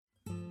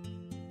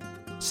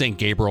St.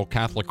 Gabriel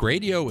Catholic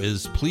Radio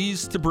is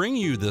pleased to bring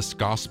you this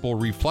gospel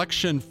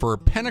reflection for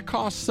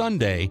Pentecost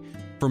Sunday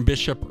from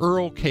Bishop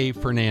Earl K.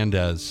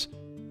 Fernandes.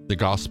 The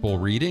gospel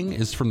reading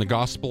is from the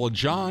Gospel of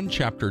John,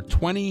 chapter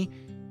 20,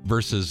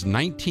 verses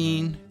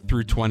 19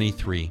 through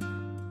 23.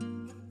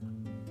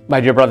 My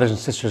dear brothers and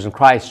sisters in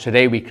Christ,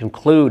 today we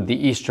conclude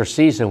the Easter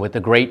season with the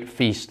great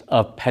feast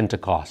of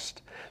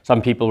Pentecost.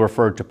 Some people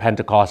refer to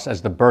Pentecost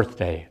as the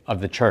birthday of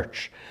the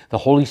church. The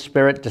Holy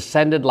Spirit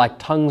descended like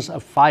tongues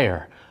of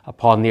fire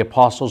upon the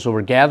apostles who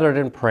were gathered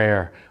in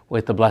prayer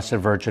with the Blessed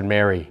Virgin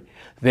Mary.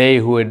 They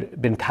who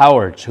had been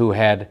cowards, who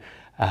had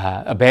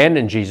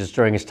abandoned Jesus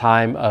during his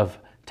time of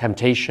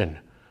temptation,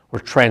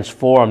 were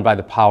transformed by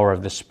the power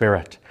of the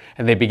Spirit.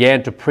 And they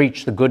began to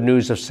preach the good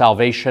news of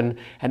salvation,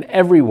 and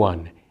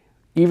everyone,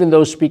 even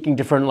those speaking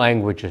different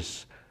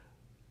languages,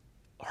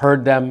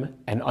 heard them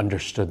and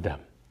understood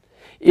them.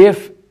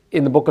 If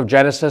in the book of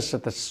Genesis,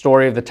 at the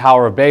story of the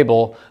Tower of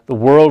Babel, the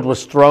world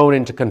was thrown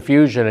into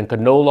confusion and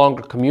could no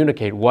longer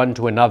communicate one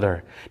to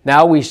another,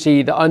 now we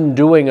see the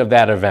undoing of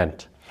that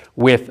event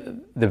with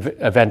the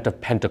event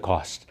of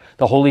Pentecost.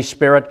 The Holy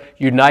Spirit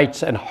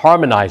unites and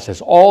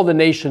harmonizes all the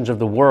nations of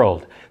the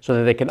world so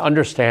that they can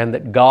understand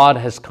that God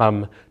has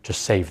come to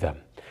save them.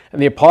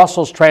 And the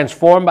apostles,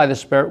 transformed by the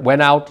Spirit,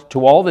 went out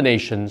to all the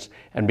nations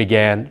and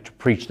began to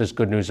preach this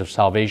good news of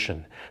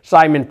salvation.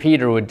 Simon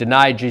Peter, who had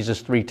denied Jesus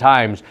 3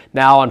 times,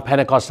 now on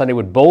Pentecost Sunday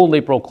would boldly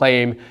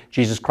proclaim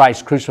Jesus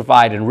Christ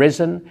crucified and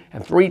risen,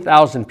 and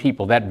 3,000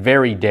 people that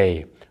very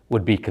day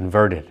would be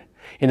converted.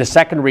 In the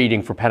second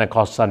reading for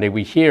Pentecost Sunday,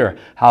 we hear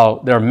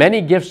how there are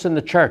many gifts in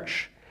the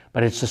church,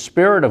 but it's the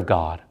Spirit of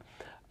God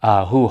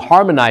who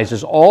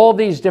harmonizes all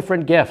these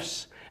different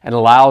gifts and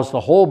allows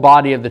the whole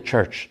body of the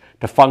church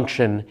to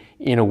function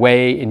in a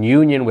way in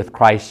union with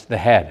Christ the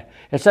head.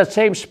 It's that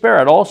same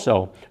Spirit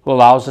also who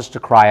allows us to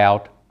cry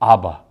out,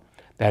 Abba,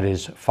 that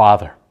is,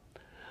 Father.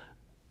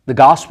 The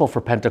gospel for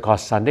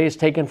Pentecost Sunday is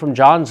taken from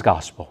John's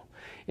gospel.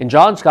 In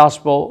John's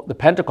gospel, the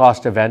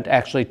Pentecost event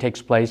actually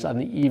takes place on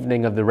the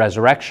evening of the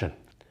resurrection.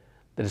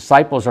 The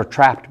disciples are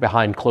trapped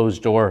behind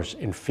closed doors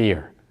in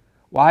fear.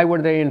 Why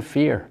were they in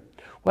fear?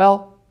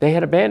 Well, they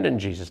had abandoned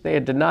Jesus. They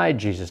had denied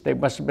Jesus. They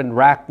must have been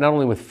racked not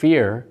only with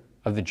fear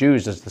of the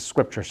Jews, as the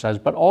scripture says,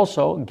 but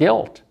also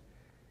guilt.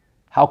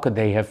 How could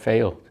they have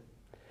failed?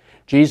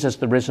 Jesus,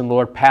 the risen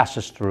Lord,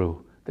 passes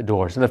through the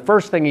doors. And the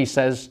first thing he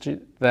says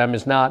to them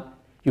is not,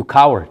 "You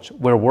cowards,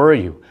 where were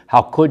you?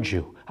 How could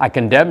you? I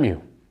condemn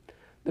you."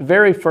 The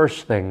very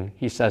first thing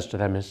he says to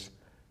them is,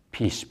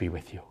 "Peace be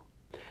with you."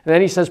 And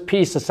then he says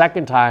peace a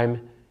second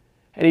time,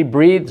 and he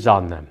breathes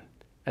on them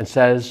and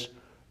says,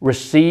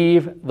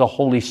 "Receive the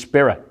Holy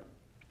Spirit."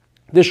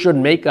 This should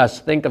make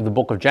us think of the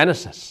book of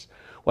Genesis,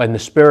 when the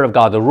Spirit of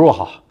God, the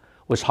Ruach,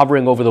 was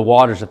hovering over the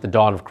waters at the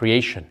dawn of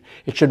creation.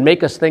 It should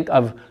make us think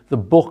of the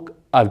book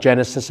of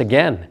Genesis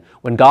again,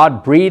 when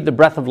God breathed the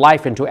breath of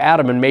life into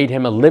Adam and made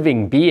him a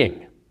living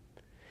being.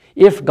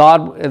 If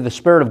the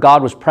Spirit of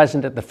God was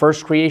present at the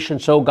first creation,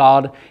 so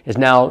God is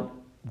now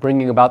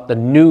bringing about the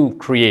new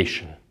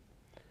creation.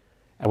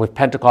 And with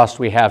Pentecost,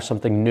 we have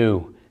something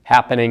new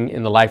happening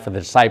in the life of the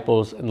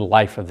disciples and the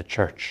life of the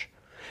church.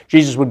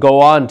 Jesus would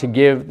go on to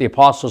give the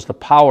apostles the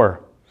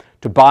power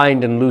to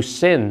bind and loose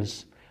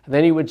sins, and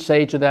then he would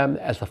say to them,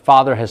 "As the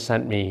Father has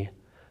sent me,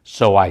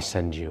 so I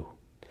send you."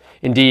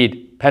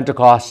 Indeed,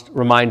 Pentecost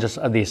reminds us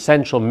of the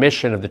essential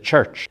mission of the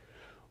church.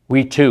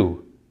 We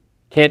too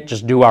can't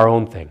just do our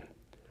own thing,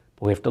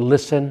 but we have to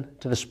listen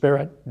to the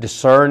Spirit,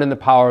 discern in the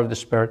power of the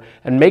Spirit,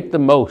 and make the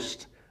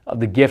most of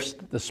the gifts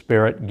that the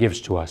Spirit gives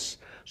to us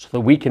so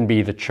that we can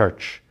be the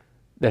church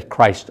that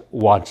Christ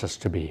wants us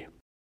to be.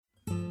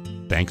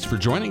 Thanks for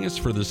joining us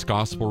for this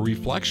gospel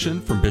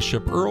reflection from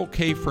Bishop Earl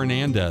K.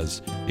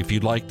 Fernandes. If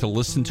you'd like to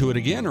listen to it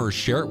again or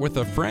share it with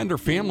a friend or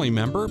family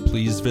member,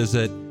 please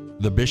visit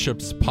the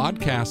Bishop's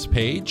podcast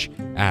page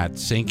at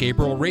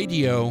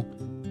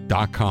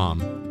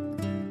stgabrielradio.com.